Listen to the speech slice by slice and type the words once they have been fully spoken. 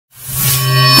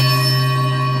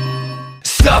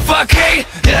Suffocate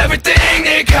everything,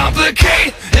 they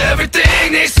complicate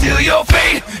everything, they steal your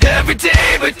fate every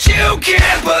day, but you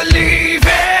can't believe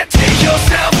it. Take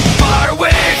yourself far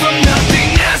away from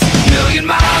nothingness, million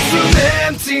miles from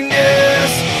emptiness.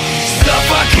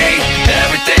 Suffocate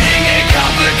everything, they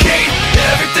complicate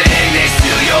everything, they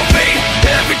steal your fate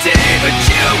every day, but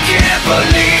you can't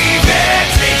believe it.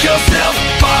 Take yourself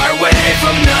far away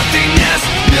from nothingness,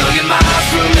 million miles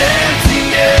from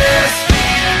emptiness.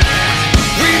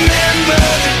 Remember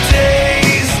the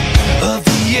days of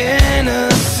the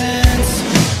innocence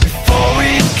before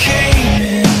it came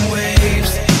in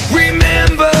waves.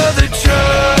 Remember the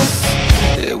trust,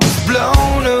 it was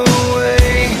blown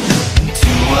away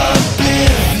into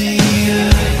oblivion.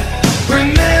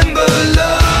 Remember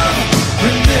love,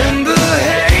 remember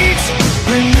hate,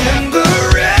 remember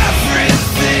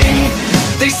everything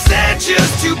they said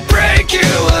just to break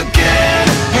you again.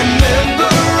 Remember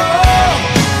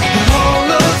all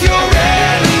of your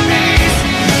enemies,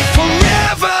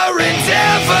 forever and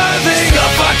ever. They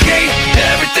suffocate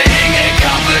everything, they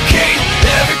complicate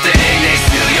everything, they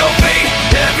steal your fate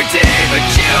every day, but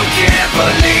you can't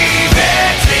believe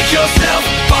it. Take yourself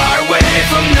far away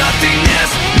from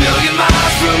nothingness, million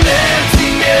miles from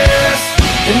emptiness,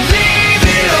 and leave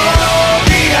it all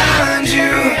behind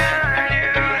you.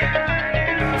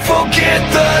 Forget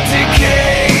the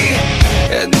decay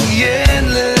and the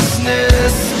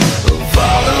endlessness of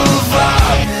all of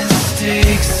our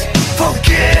mistakes.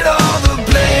 Forget all the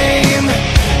blame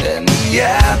and the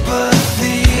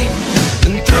apathy,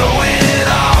 and throw it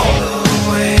all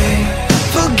away.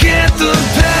 Forget the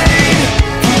pain,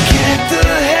 forget the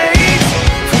hate,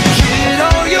 forget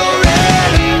all your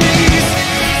enemies,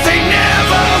 they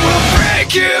never will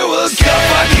break you again.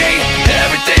 Suffocate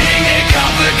everything, they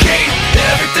complicate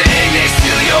everything, they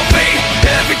steal your fate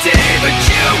every day, but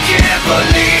you can't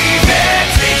believe it.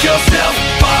 Take yourself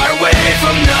far away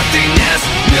from nothingness,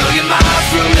 million miles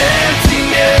from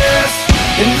emptiness,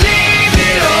 and leave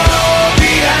it all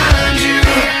behind you.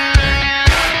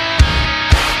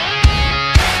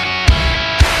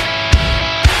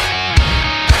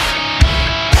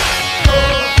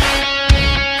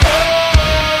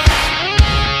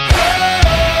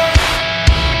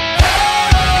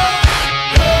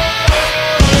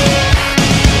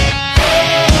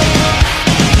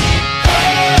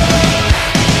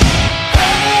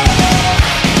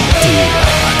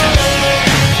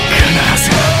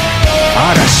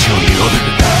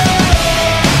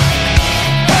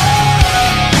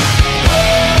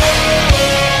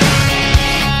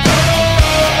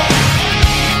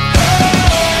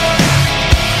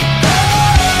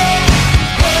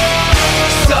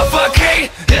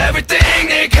 Suffocate everything,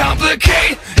 they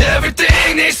complicate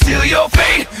everything, they steal your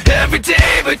fate every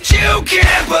day, but you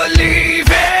can't believe